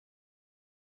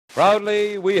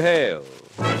Proudly we hail.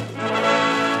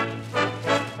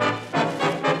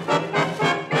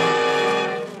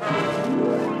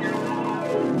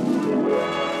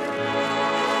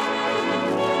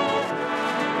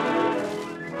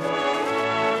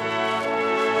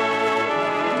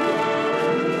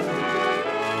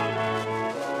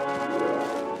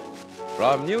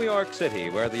 From New York City,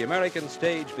 where the American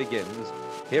stage begins,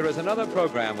 here is another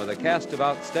program with a cast of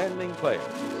outstanding players.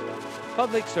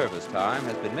 Public service time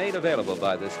has been made available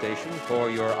by this station for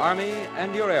your Army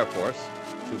and your Air Force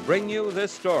to bring you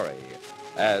this story,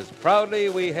 as proudly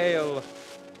we hail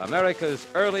America's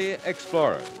early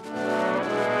explorers.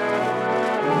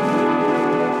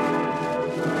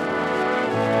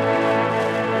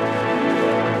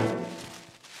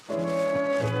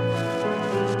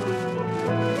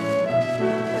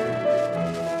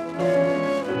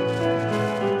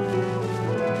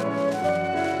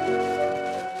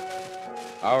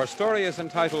 Our story is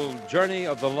entitled Journey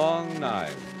of the Long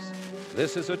Knives.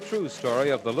 This is a true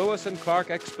story of the Lewis and Clark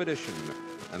expedition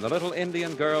and the little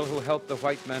Indian girl who helped the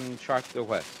white men chart the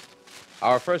West.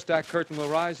 Our first act curtain will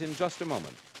rise in just a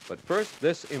moment, but first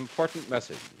this important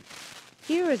message.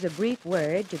 Here is a brief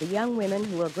word to the young women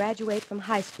who will graduate from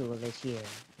high school this year.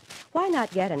 Why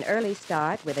not get an early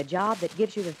start with a job that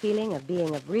gives you the feeling of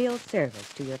being of real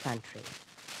service to your country?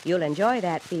 You'll enjoy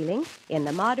that feeling in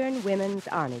the modern Women's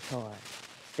Army Corps.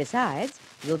 Besides,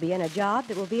 you'll be in a job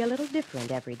that will be a little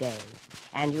different every day,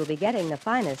 and you'll be getting the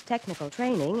finest technical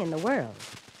training in the world.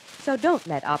 So don't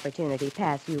let opportunity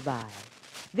pass you by.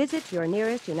 Visit your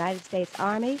nearest United States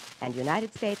Army and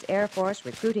United States Air Force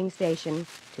recruiting station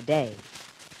today.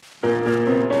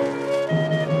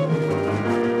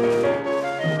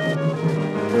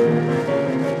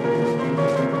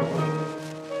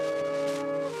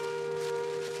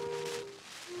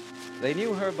 They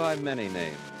knew her by many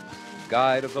names.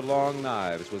 Guide of the Long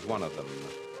Knives was one of them.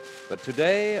 But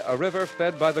today, a river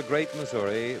fed by the great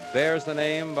Missouri bears the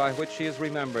name by which she is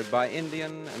remembered by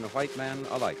Indian and white man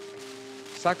alike,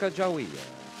 Sacagawea,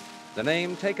 the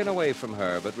name taken away from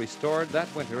her but restored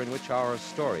that winter in which our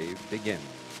story begins.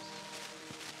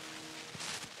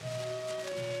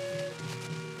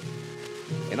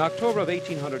 In October of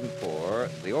 1804,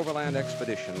 the overland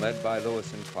expedition led by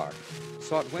Lewis and Clark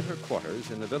sought winter quarters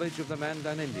in the village of the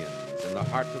Mandan Indians in the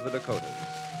heart of the Dakotas.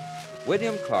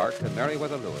 William Clark and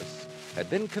Meriwether Lewis had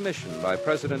been commissioned by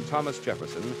President Thomas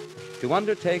Jefferson to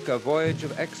undertake a voyage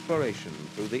of exploration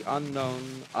through the unknown,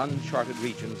 uncharted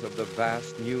regions of the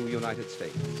vast new United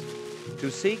States, to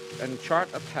seek and chart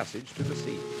a passage to the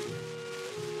sea.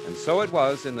 And so it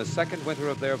was in the second winter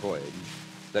of their voyage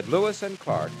that Lewis and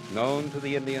Clark, known to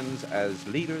the Indians as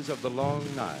leaders of the Long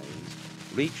Knives,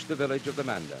 reached the village of the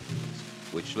Mandans,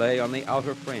 which lay on the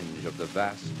outer fringe of the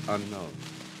vast unknown.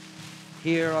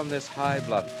 Here on this high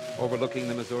bluff overlooking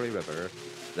the Missouri River,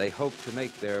 they hoped to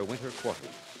make their winter quarters.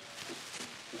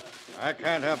 I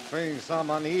can't help feeling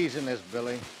some uneasiness,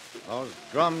 Billy. Those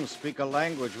drums speak a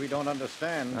language we don't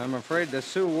understand. I'm afraid the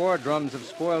Sioux war drums have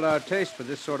spoiled our taste for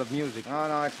this sort of music.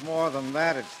 No, it's more than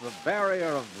that. It's the barrier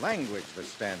of language that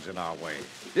stands in our way.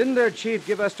 Didn't their chief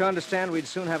give us to understand we'd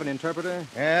soon have an interpreter?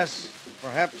 Yes.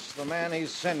 Perhaps the man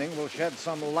he's sending will shed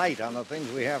some light on the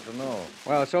things we have to know.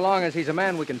 Well, so long as he's a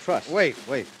man we can trust. Wait.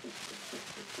 I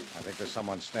think there's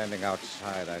someone standing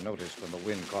outside. I noticed when the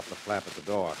wind caught the flap at the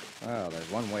door. Well, there's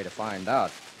one way to find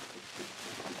out.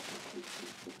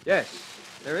 Yes,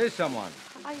 there is someone.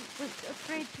 I was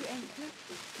afraid to enter.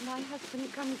 My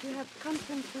husband come to have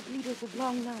conference with leaders of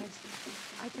Long Knives.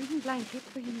 I bring blanket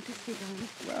for him to sit on.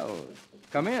 Well,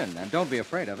 come in, and don't be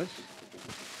afraid of us.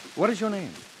 What is your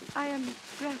name? I am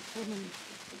Grasswoman.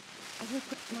 I will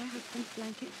put my husband's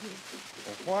blanket here.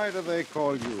 Well, why do they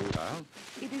call you, child?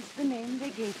 It is the name they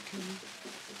gave to me.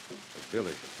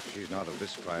 Billy, she's not of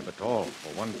this tribe at all.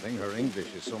 For one thing, her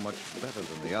English is so much better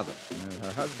than the other.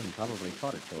 Her husband probably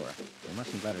taught it to her. We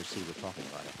mustn't let her see we're talking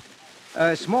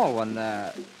about it. Small one,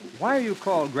 why are you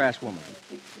called Grass Woman?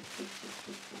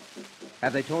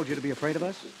 Have they told you to be afraid of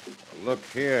us? Look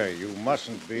here, you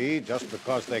mustn't be just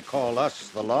because they call us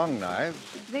the Long Knives.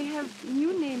 They have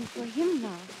new name for him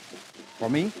now. For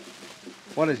me?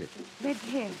 What is it? Red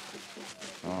hair.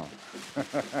 Oh.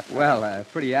 Well, a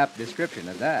pretty apt description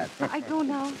of that. I go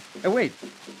now. Wait.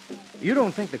 You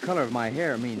don't think the color of my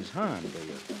hair means harm, do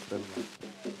you?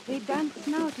 They dance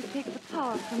now to take the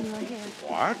power from your hair.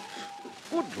 What?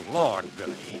 Good Lord,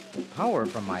 Billy. Power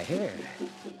from my hair?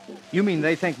 You mean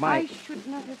they think I should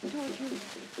not have told you.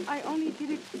 I only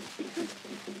did it because...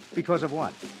 Because of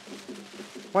what?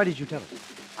 Why did you tell us?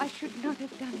 I should not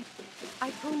have done it.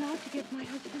 I go now to get my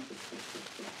husband.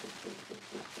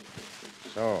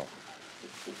 So,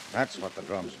 That's what the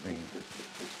drums mean.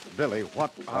 Billy,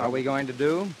 what What are we going to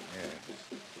do?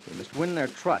 Yes. We must win their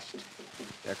trust,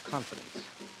 their confidence.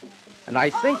 And I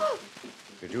think...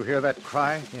 Did you hear that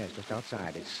cry? Yes, just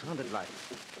outside. It sounded like...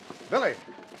 Billy!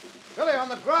 Billy, on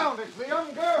the ground. It's the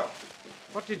young girl.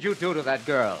 What did you do to that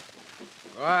girl?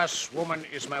 Grass woman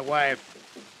is my wife.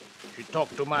 She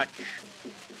talk too much.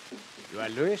 You are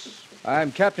Louis?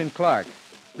 I'm Captain Clark.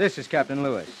 This is Captain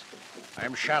Lewis.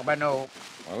 I'm Charbonneau.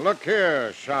 Well, look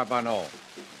here, Charbonneau.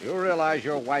 You realize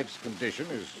your wife's condition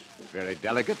is very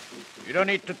delicate? You don't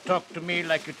need to talk to me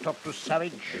like you talk to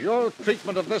Savage. Your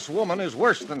treatment of this woman is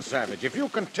worse than savage. If you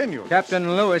continue...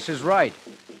 Captain Lewis is right.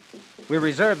 We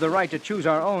reserve the right to choose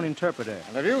our own interpreter.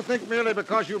 And if you think merely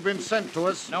because you've been sent to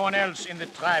us... No one else in the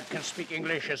tribe can speak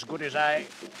English as good as I,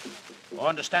 or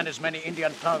understand as many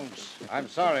Indian tongues. I'm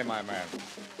sorry, my man.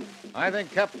 I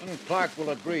think Captain Clark will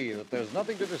agree that there's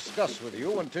nothing to discuss with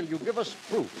you until you give us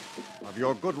proof of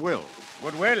your goodwill.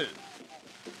 Goodwill?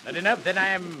 Not enough, then I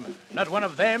am not one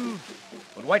of them,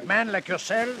 but white man like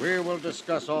yourself? We will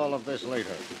discuss all of this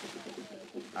later.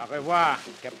 Au revoir,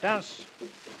 captains.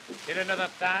 Till another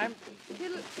time.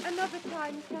 Till another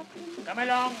time, Captain. Come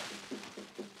along.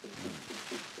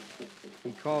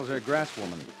 He calls her grass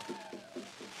woman.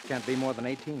 Can't be more than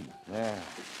 18. Yeah,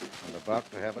 and about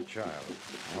to have a child.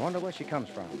 I wonder where she comes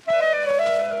from.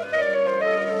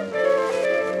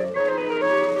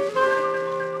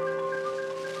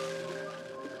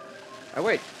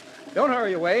 Wait. Don't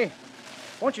hurry away.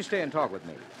 Won't you stay and talk with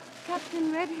me?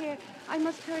 Captain Redhair, I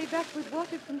must hurry back with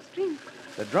water from stream.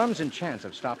 The drums and chants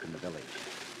have stopped in the village.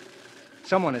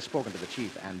 Someone has spoken to the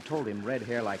chief and told him red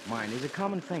hair like mine is a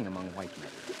common thing among white men.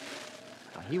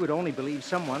 Now, he would only believe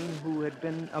someone who had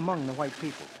been among the white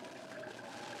people.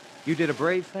 You did a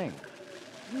brave thing.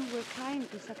 You were kind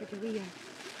to Sacagawea.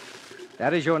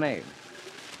 That is your name.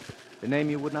 The name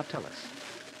you would not tell us.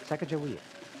 Sacagawea.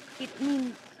 It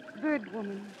means bird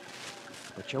woman.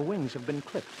 But your wings have been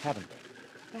clipped, haven't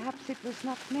they? Perhaps it was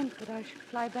not meant that I should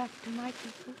fly back to my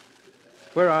people.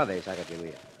 Where are they,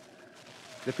 Sacagawea?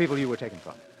 The people you were taken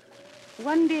from.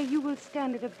 One day you will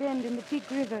stand at a bend in the big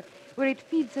river where it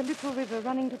feeds a little river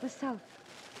running to the south.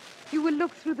 You will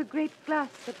look through the great glass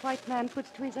that white man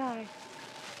puts to his eye,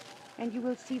 and you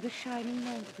will see the shining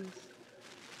mountains.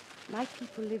 My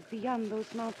people live beyond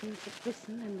those mountains that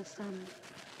glisten in the sun.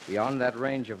 Beyond that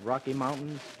range of rocky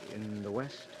mountains in the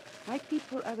west? My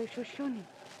people are the Shoshone.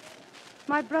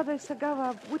 My brother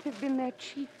Sagawa would have been their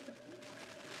chief.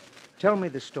 Tell me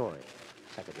the story,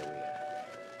 Sacagawea.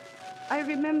 I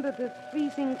remember the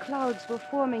freezing clouds were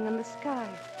forming in the sky,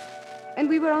 and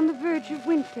we were on the verge of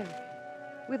winter,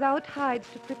 without hides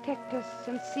to protect us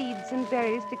and seeds and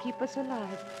berries to keep us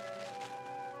alive.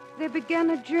 There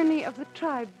began a journey of the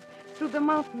tribe through the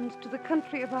mountains to the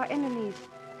country of our enemies,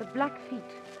 the Blackfeet.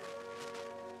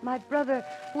 My brother,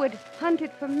 who had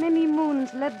hunted for many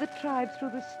moons, led the tribe through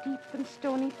the steep and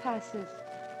stony passes.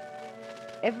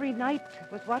 Every night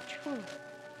was watchful,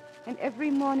 and every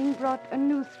morning brought a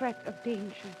new threat of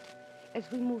danger as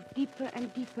we moved deeper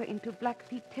and deeper into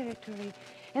Blackfeet territory.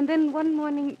 And then one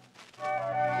morning...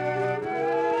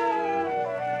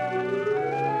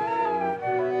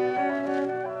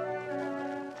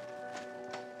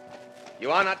 You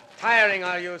are not tiring,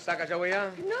 are you,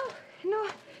 Sacagawea? No.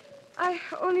 I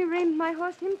only reined my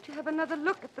horse in to have another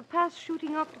look at the pass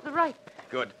shooting off to the right.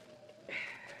 Good.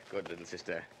 Good, little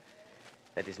sister.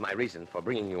 That is my reason for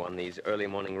bringing you on these early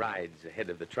morning rides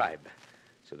ahead of the tribe,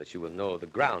 so that you will know the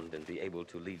ground and be able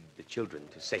to lead the children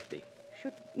to safety.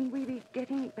 Shouldn't we be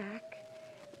getting back?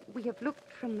 We have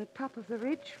looked from the top of the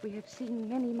ridge. We have seen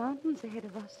many mountains ahead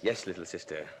of us. Yes, little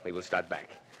sister, we will start back.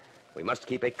 We must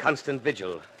keep a constant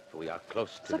vigil, for we are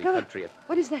close to the Sagawa, country of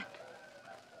what is that?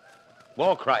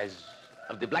 war cries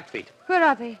of the Blackfeet. Where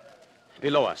are they?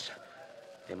 Below us.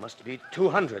 There must be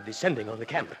 200 descending on the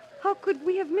camp. How could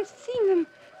we have missed seeing them?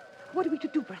 What are we to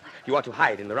do, brother? You are to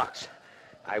hide in the rocks.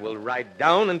 I will ride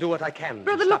down and do what I can.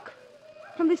 Brother, to stop. look.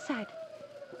 From this side.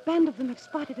 A band of them have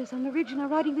spotted us on the ridge and are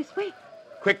riding this way.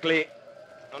 Quickly,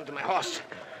 onto my horse.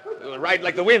 We will ride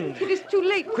like the wind. It is too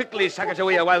late. Quickly,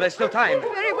 Sacagawea, while there's still time.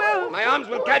 Very well. My arms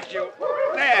will catch you.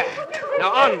 There.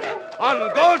 Now on.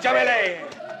 Go, Jamile.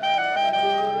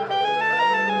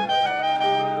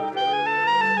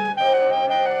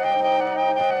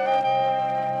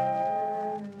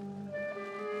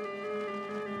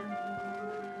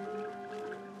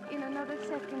 In another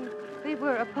second, they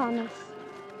were upon us.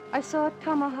 I saw a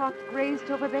tomahawk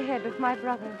raised over the head of my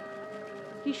brother.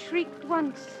 He shrieked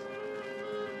once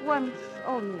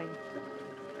only.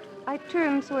 I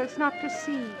turned so as not to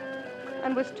see,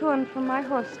 and was torn from my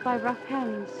horse by rough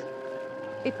hands.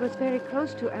 It was very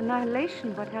close to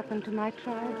annihilation what happened to my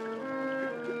tribe.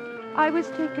 I was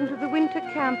taken to the winter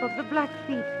camp of the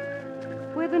Blackfeet,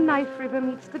 where the Knife River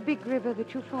meets the big river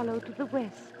that you follow to the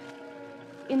west.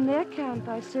 In their camp,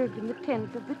 I served in the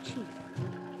tent of the chief,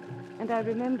 and I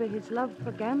remember his love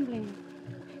for gambling,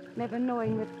 never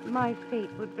knowing that my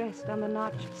fate would rest on the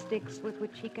notched sticks with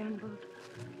which he gambled,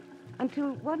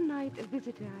 until one night a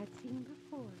visitor I'd seen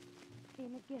before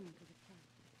came again to the camp.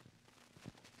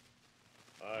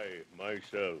 I,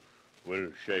 myself,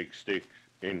 will shake sticks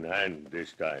in hand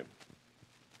this time.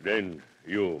 Then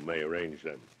you may arrange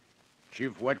them.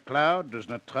 Chief White Cloud does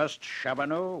not trust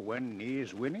Charbonneau when he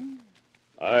is winning?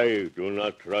 I do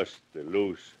not trust the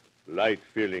loose, light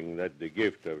feeling that the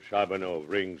gift of Charbonneau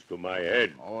brings to my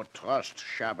head. Or trust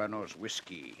Charbonneau's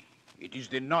whiskey. It is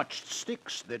the notched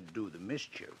sticks that do the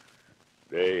mischief.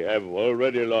 They have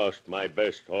already lost my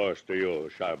best horse to you,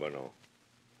 Charbonneau.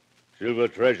 Silver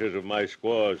treasures of my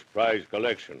squaw's prize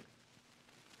collection.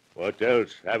 What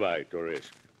else have I to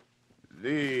risk?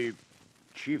 The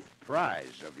chief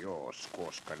prize of your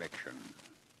squaw's collection.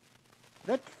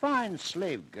 That fine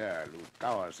slave girl who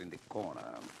cowers in the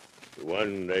corner. The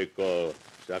one they call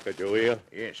Sacagawea?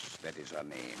 Yes, that is her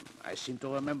name. I seem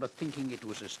to remember thinking it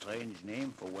was a strange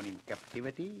name for one in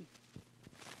captivity.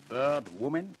 Bird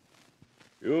woman?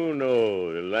 You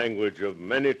know the language of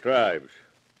many tribes,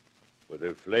 where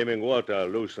the flaming water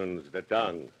loosens the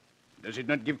tongue. Does it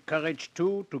not give courage,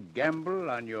 too, to gamble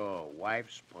on your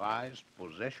wife's prized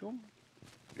possession?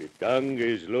 The tongue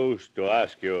is loose to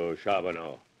ask you,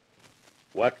 Charbonneau,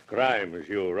 what crimes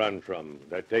you run from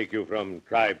that take you from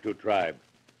tribe to tribe,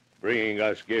 bringing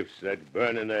us gifts that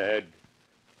burn in the head,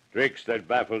 tricks that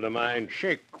baffle the mind.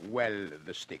 Shake well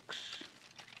the sticks.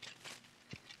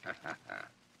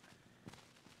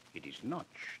 It is notched,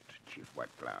 Chief White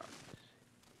Cloud.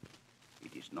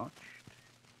 It is notched.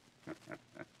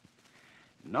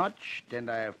 Notched, and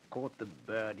I have caught the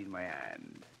bird in my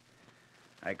hand.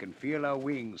 I can feel her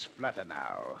wings flutter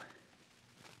now.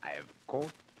 I have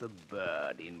caught the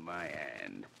bird in my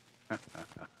hand.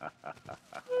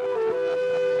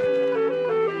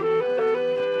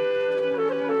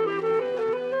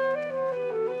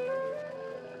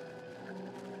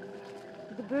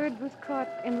 The bird was caught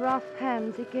in rough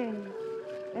hands again,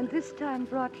 and this time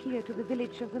brought here to the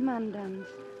village of the Mandans,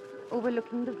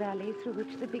 overlooking the valley through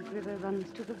which the big river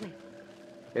runs to the west.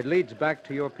 It leads back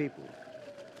to your people.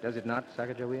 Does it not,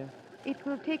 Sacagawea? It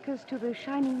will take us to the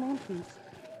Shining Mountains.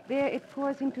 There it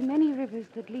pours into many rivers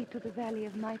that lead to the valley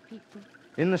of my people.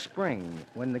 In the spring,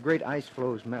 when the great ice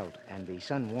floes melt and the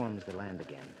sun warms the land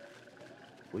again,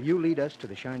 will you lead us to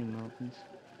the Shining Mountains?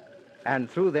 And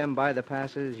through them by the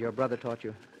passes your brother taught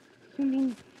you? You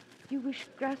mean you wish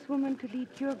Grass Woman to lead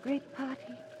your great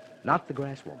party? Not the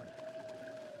Grass Woman.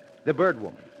 The Bird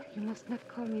Woman. You must not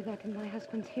call me that in my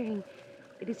husband's hearing.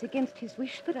 It is against his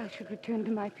wish that I should return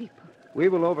to my people. We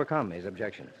will overcome his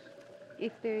objections.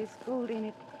 If there is gold in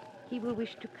it, he will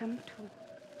wish to come too.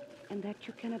 And that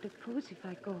you cannot oppose if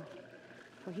I go,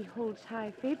 for he holds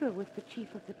high favor with the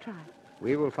chief of the tribe.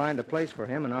 We will find a place for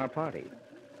him in our party.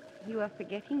 You are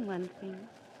forgetting one thing.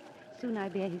 Soon I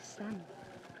bear his son.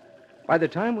 By the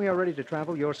time we are ready to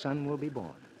travel, your son will be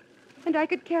born. And I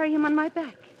could carry him on my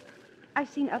back. I've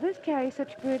seen others carry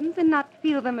such burdens and not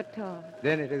feel them at all.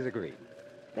 Then it is agreed.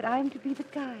 But I'm to be the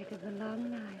guide of the Long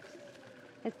Knives,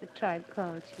 as the tribe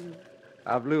calls you.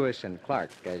 Of Lewis and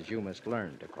Clark, as you must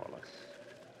learn to call us.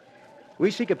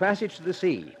 We seek a passage to the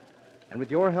sea, and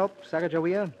with your help,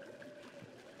 Sacagawea,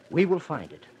 we will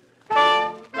find it.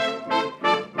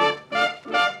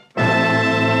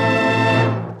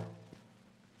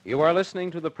 You are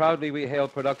listening to the Proudly We Hail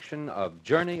production of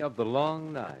Journey of the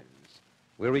Long Knives.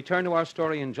 We'll return to our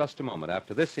story in just a moment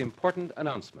after this important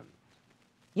announcement.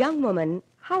 Young woman,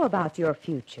 how about your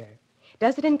future?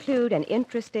 Does it include an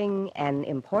interesting and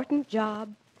important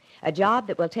job? A job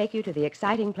that will take you to the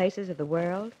exciting places of the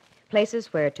world?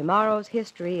 Places where tomorrow's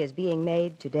history is being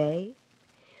made today?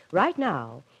 Right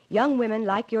now, young women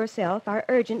like yourself are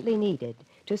urgently needed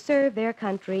to serve their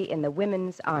country in the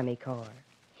Women's Army Corps.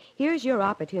 Here's your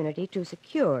opportunity to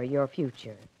secure your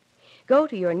future. Go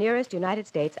to your nearest United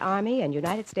States Army and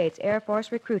United States Air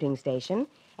Force recruiting station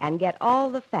and get all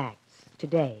the facts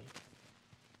today.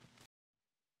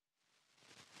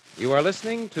 You are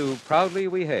listening to Proudly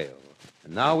We Hail.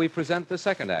 And now we present the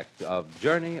second act of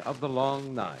Journey of the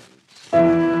Long Knives.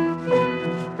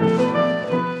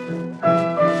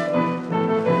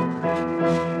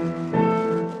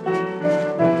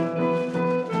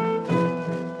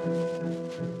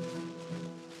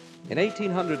 In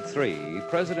 1803,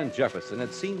 President Jefferson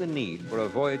had seen the need for a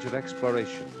voyage of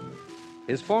exploration.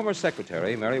 His former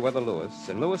secretary, Meriwether Lewis,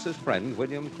 and Lewis's friend,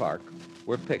 William Clark,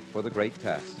 were picked for the great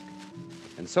task.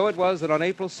 And so it was that on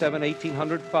April 7,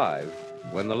 1805,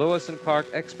 when the Lewis and Clark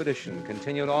expedition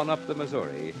continued on up the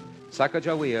Missouri,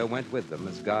 Sacagawea went with them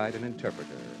as guide and interpreter.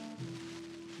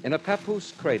 In a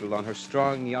papoose cradle on her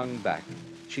strong young back,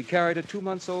 she carried a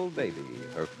 2-month-old baby,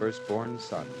 her firstborn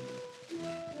son.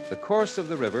 The course of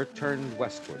the river turned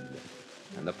westward,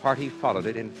 and the party followed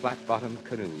it in flat-bottomed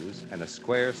canoes and a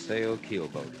square-sail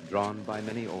keelboat drawn by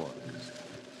many oars.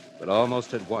 But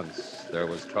almost at once, there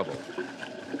was trouble.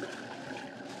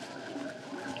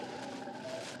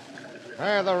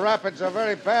 The rapids are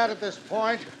very bad at this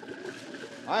point.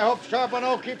 I hope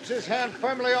Charbonneau keeps his hand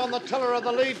firmly on the tiller of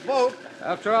the lead boat.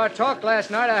 After our talk last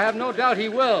night, I have no doubt he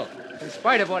will, in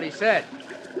spite of what he said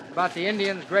about the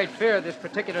Indians' great fear of this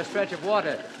particular stretch of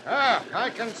water.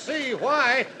 I can see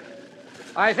why.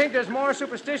 I think there's more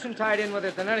superstition tied in with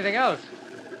it than anything else.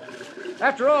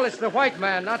 After all, it's the white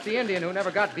man, not the Indian, who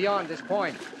never got beyond this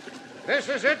point. This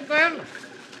is it, then?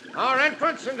 Our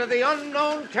entrance into the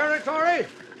unknown territory?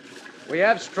 We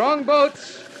have strong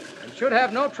boats and should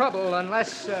have no trouble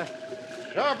unless...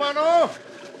 Charbonneau?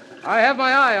 I have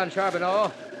my eye on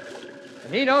Charbonneau,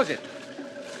 and he knows it.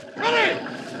 Billy!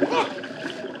 Look!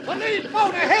 The lead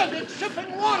boat ahead is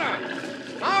shipping water!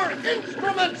 Our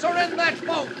instruments are in that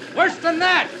boat! Worse than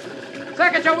that!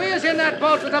 Sacagawea's in that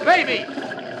boat with a baby!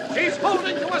 She's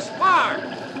holding to a spar!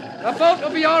 The boat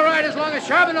will be all right as long as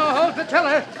Charbonneau holds the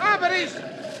tiller. But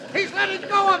he's letting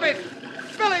go of it!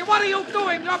 Billy, what are you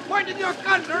doing? You're pointing your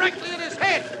gun directly at his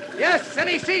head! Yes, and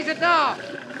he sees it now.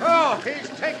 Oh, he's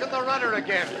taken the rudder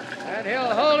again. And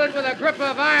he'll hold it with a grip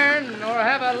of iron or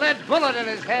have a lead bullet in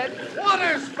his head.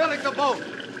 Water's filling the boat.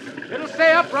 It'll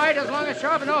stay upright as long as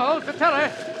Charbonneau holds the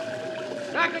tiller.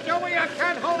 Sacagawea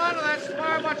can't hold on to that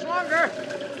spar much longer.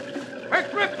 Her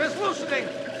grip is loosening.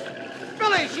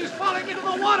 Billy, she's falling into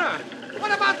the water.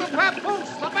 What about the papoose,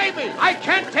 the baby? I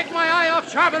can't take my eye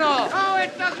off Charbonneau. Oh,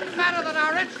 it doesn't matter that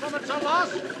our instruments are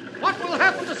lost. What will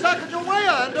happen to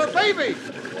Sacagawea and her baby?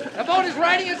 The boat is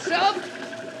righting itself.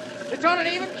 It's on an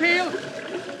even keel.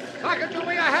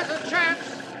 Sacagawea has a chance.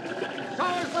 So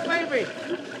is the baby.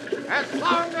 As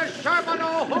long as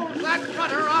Charbonneau holds that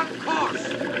rudder on course.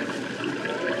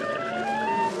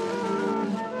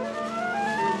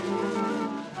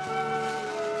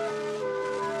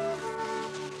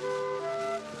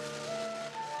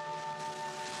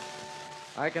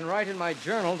 I can write in my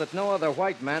journal that no other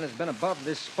white man has been above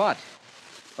this spot.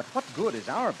 But what good is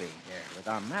our being here with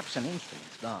our maps and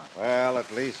instruments gone? Well,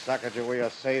 at least Sacagawea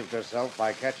saved herself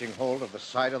by catching hold of the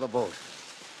side of the boat.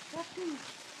 Captain,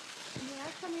 may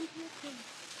I come in here,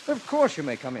 please? Of course you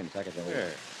may come in, Sacagawea. Yeah.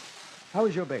 How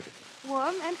is your baby?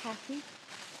 Warm and happy.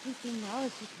 Sleeping now,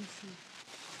 as you can see.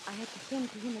 I had to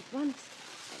send to him at once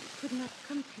and could not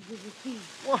come to you with these.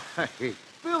 Why,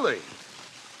 Billy,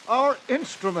 our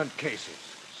instrument cases.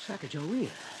 Sacagawea.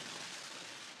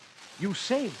 You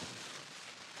saved them.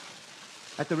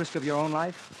 At the risk of your own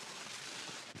life?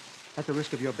 At the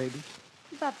risk of your baby?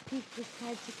 Baptiste was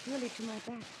tied securely to my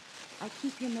back. I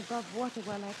keep him above water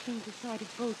while I cling to side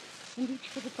of boat and reach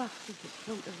for the boxes that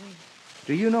float away.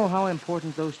 Do you know how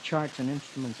important those charts and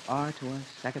instruments are to us,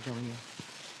 Sacagawea?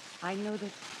 I know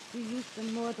that you use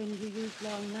them more than you use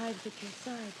long knives at your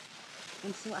side,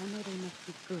 and so I know they must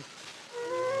be good.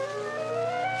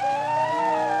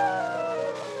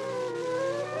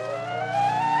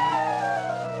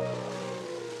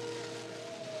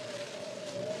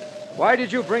 Why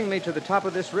did you bring me to the top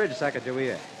of this ridge,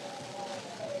 Sacagawea?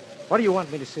 What do you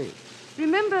want me to see?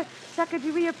 Remember,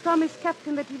 Sacagawea promised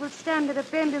Captain that he will stand at a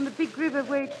bend in the big river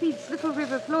where it feeds Little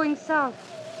River flowing south,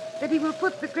 that he will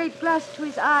put the great glass to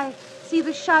his eye, see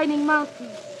the shining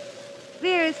mountains.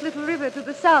 There is Little River to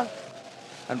the south.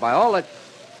 And by all that...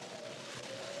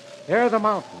 There are the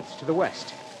mountains to the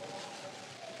west.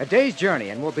 A day's journey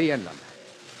and we'll be in them.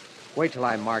 Wait till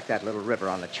I mark that little river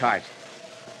on the chart.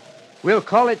 We'll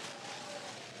call it...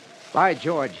 By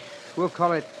George, we'll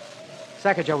call it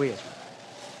Sacagawea's.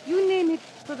 You name it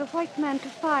for the white man to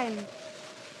find.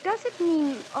 Does it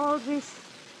mean all this,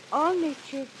 all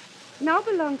nature, now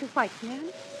belong to white man?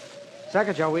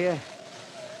 Sacagawea,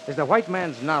 as the white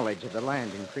man's knowledge of the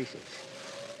land increases,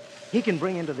 he can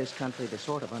bring into this country the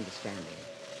sort of understanding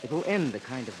that will end the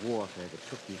kind of warfare that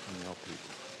took you from your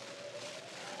people.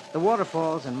 The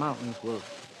waterfalls and mountains will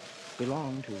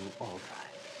belong to all tribes.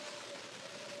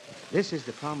 This is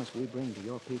the promise we bring to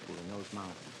your people in those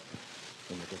mountains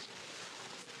in the distance.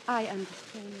 I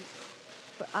understand,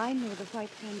 for I know the white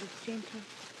hand is gentle.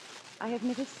 I have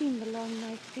never seen the long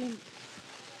knife glint.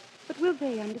 But will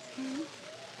they understand?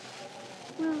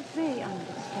 Will they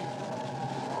understand?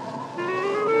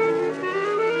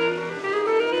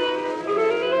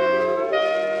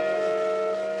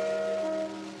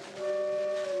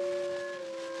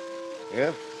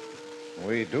 If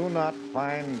we do not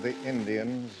find the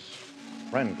Indians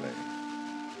friendly,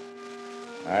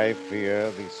 I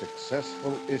fear the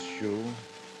successful issue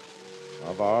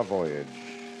of our voyage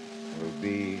will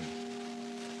be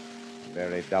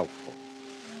very doubtful.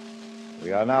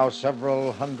 We are now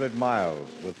several hundred miles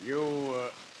with... You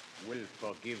will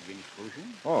forgive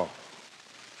intrusion? Oh,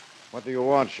 what do you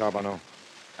want, Charbonneau?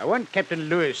 I want Captain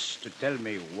Lewis to tell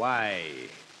me why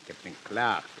Captain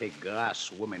Clark take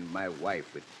Grass woman, my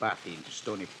wife, with party into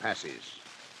Stony Passes,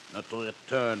 not to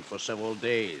return for several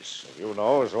days. You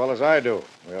know as well as I do.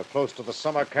 We are close to the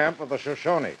summer camp of the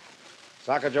Shoshone,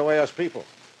 Sacagawea's people.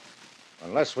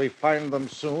 Unless we find them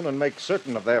soon and make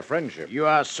certain of their friendship. You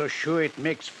are so sure it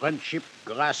makes friendship,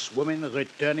 Grass woman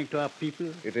returning to our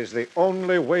people? It is the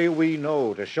only way we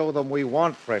know to show them we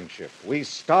want friendship. We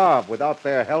starve without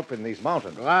their help in these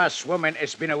mountains. Grass woman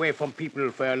has been away from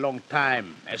people for a long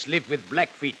time, has lived with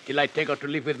Blackfeet till I take her to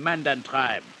live with Mandan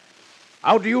tribe.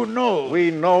 How do you know?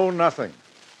 We know nothing.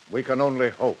 We can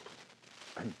only hope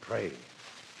and pray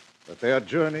that their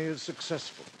journey is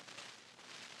successful.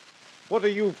 What are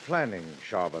you planning,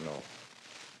 Charbonneau?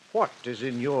 What is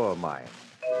in your mind?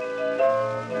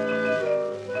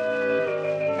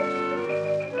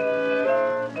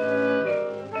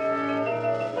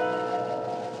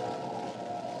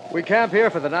 We camp here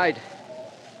for the night.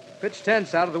 Pitch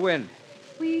tents out of the wind.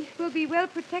 We will be well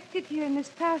protected here in this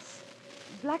pass.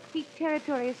 Blackfeet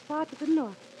territory is far to the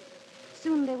north.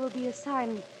 Soon there will be a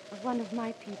sign of one of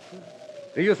my people.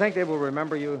 Do you think they will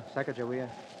remember you, Sacagawea?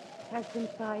 It has been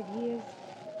 5 years,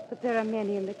 but there are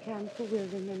many in the camp who will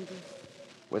remember.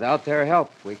 Without their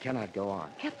help, we cannot go on.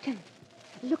 Captain,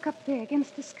 look up there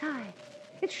against the sky.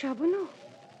 It's Charbonneau.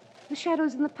 The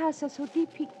shadows in the pass are so deep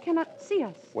he cannot see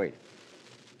us. Wait.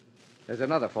 There's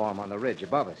another form on the ridge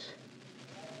above us.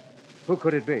 Who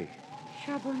could it be?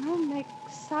 Charbonneau makes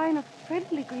sign of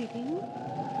friendly greeting.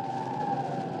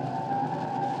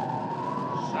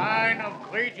 Sign of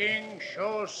greeting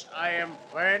shows I am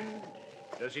friend,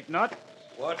 does it not?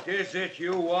 What is it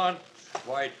you want,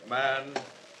 white man?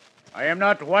 I am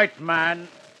not white man.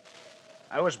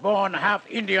 I was born half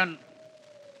Indian.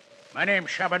 My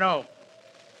name's Charbonneau.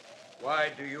 Why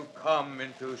do you come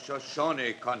into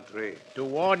Shoshone country? To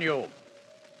warn you.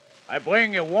 I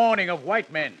bring a warning of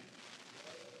white men.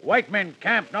 White men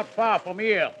camp not far from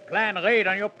here, plan raid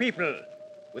on your people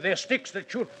with their sticks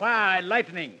that shoot fire and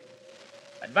lightning.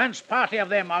 Advance party of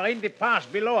them are in the pass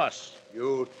below us.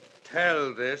 You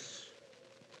tell this,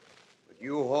 but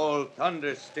you hold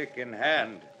thunderstick in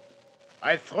hand.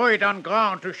 I throw it on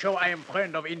ground to show I am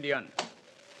friend of Indian.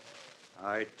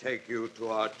 I take you to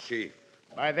our chief.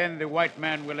 By then the white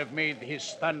man will have made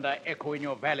his thunder echo in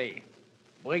your valley,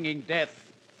 bringing death.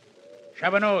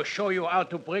 Charbonneau show you how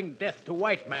to bring death to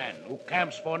white man who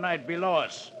camps for night below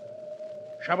us.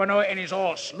 Charbonneau and his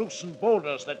horse loosen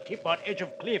boulders that tip on edge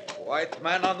of cliff. White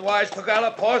man unwise to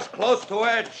gallop horse close to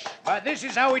edge. But this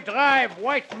is how we drive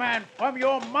white man from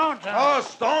your mountain. Oh,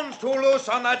 stones too loose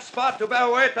on that spot to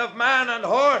bear weight of man and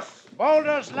horse.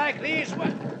 Boulders like these.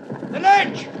 The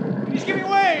ledge! He's giving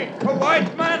way! The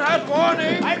white man has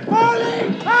warning! I'm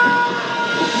falling!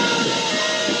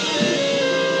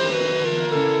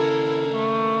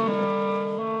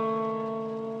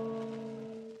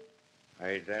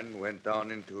 I then went down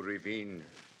into ravine,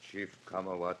 Chief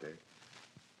Kamawate,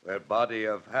 where body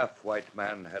of half-white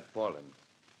man had fallen.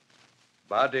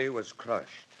 Body was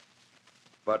crushed,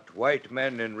 but white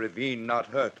men in ravine not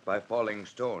hurt by falling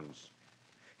stones.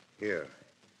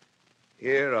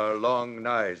 Here are long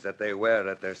knives that they wear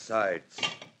at their sides.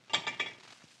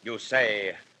 You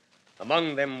say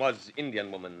among them was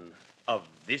Indian woman of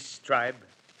this tribe?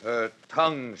 Her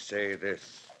tongue say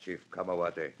this, Chief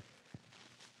Kamawate,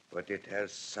 but it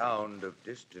has sound of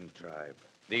distant tribe.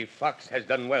 The fox has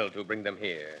done well to bring them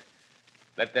here.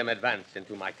 Let them advance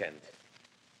into my tent.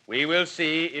 We will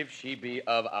see if she be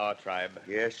of our tribe.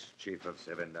 Yes, Chief of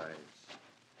Seven Knives.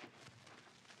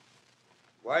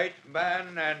 White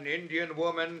man and Indian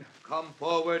woman come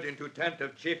forward into tent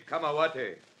of Chief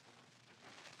Kamawate.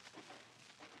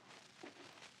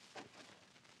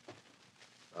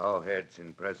 Bow heads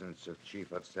in presence of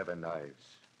Chief of Seven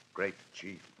Knives, great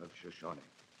chief of Shoshone.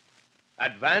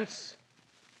 Advance,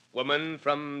 woman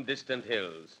from distant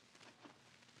hills.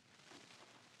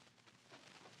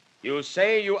 You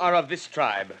say you are of this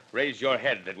tribe. Raise your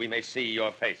head that we may see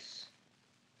your face.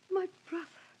 My brother.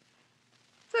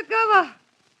 Sagawa.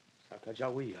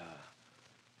 Sacagawea,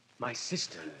 My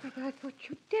sister. Brother, I thought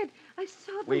you dead. I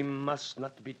saw them. We must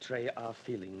not betray our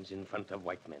feelings in front of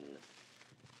white men.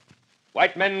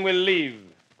 White men will leave.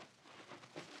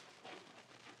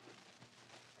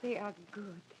 They are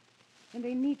good, and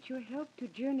they need your help to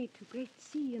journey to great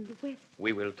sea in the west.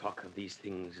 We will talk of these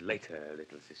things later,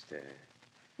 little sister.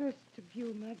 First of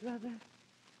you, my brother.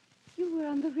 You were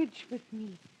on the ridge with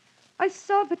me. I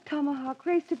saw the tomahawk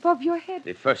raised above your head.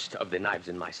 The first of the knives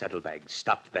in my saddlebag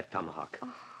stopped that tomahawk.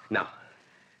 Oh. Now,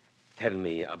 tell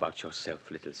me about yourself,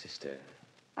 little sister.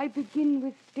 I begin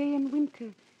with day and winter,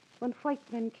 when white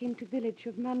men came to village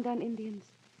of Mandan Indians,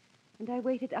 and I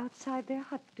waited outside their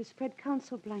hut to spread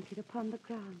council blanket upon the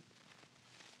ground.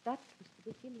 That was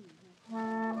the beginning.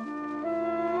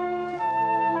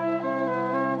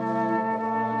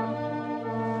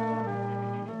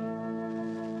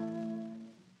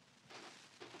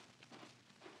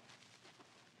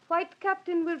 White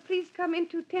captain will please come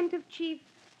into tent of chief.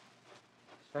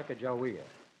 Sacagawea,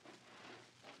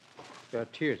 there are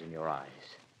tears in your eyes.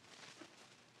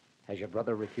 Has your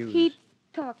brother refused? He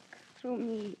talk through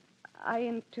me. I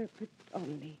interpret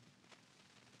only.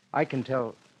 I can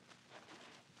tell.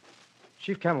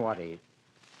 Chief Kamawati,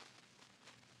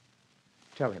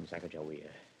 tell him, Sacagawea,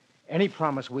 any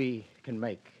promise we can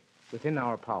make within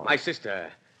our power. My sister,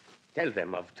 tell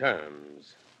them of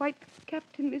terms. White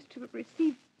captain is to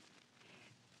receive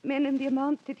men in the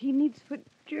amount that he needs for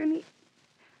journey,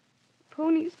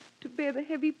 ponies to bear the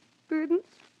heavy burdens,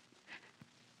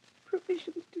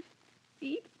 provisions to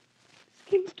feed,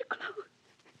 skins to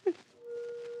clothe.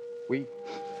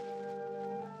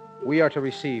 We are to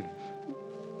receive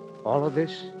all of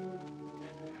this?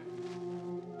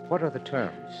 What are the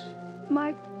terms?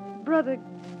 My brother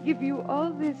give you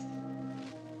all this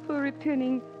for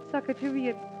returning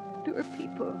Sacagawea to her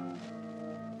people.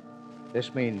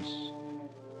 This means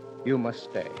you must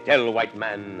stay. Tell white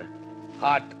man,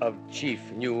 heart of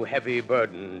chief knew heavy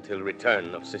burden till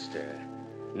return of sister.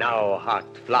 Now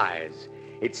heart flies,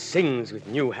 it sings with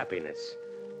new happiness.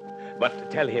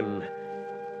 But tell him,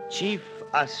 chief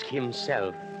ask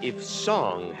himself if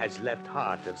song has left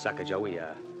heart of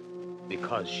Sacagawea,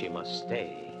 because she must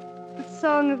stay. The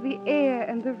song of the air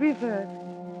and the river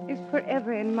is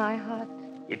forever in my heart.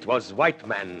 It was white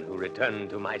man who returned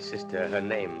to my sister her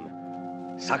name,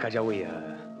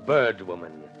 Sacagawea, bird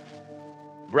woman.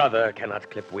 Brother cannot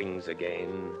clip wings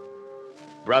again.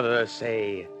 Brother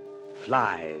say,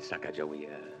 fly,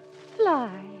 Sacagawea. Fly.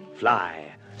 Fly,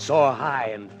 soar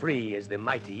high and free as the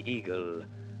mighty eagle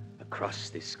across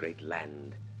this great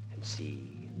land and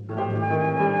sea.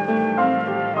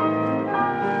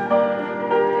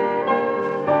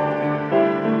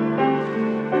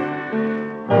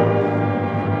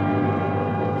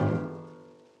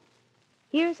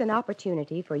 Here's an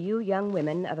opportunity for you young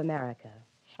women of America,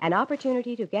 an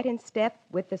opportunity to get in step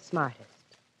with the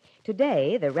smartest.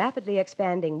 Today, the rapidly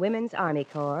expanding Women's Army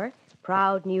Corps,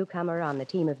 proud newcomer on the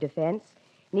team of defense,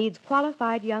 needs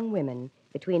qualified young women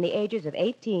between the ages of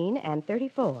 18 and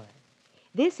 34.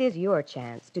 This is your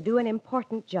chance to do an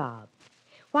important job.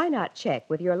 Why not check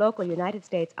with your local United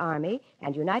States Army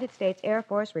and United States Air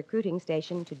Force recruiting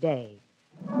station today?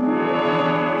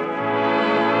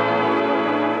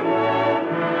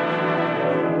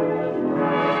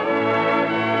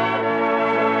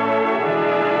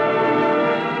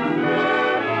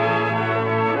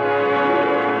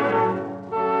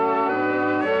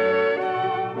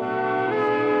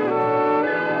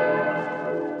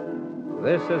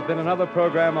 This has been another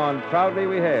program on Proudly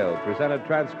We Hail, presented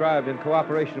transcribed in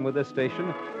cooperation with this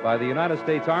station by the United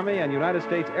States Army and United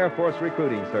States Air Force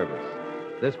Recruiting Service.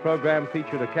 This program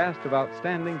featured a cast of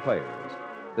outstanding players.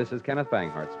 This is Kenneth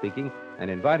Banghart speaking and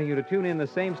inviting you to tune in the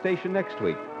same station next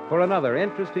week for another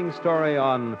interesting story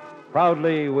on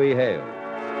Proudly We Hail.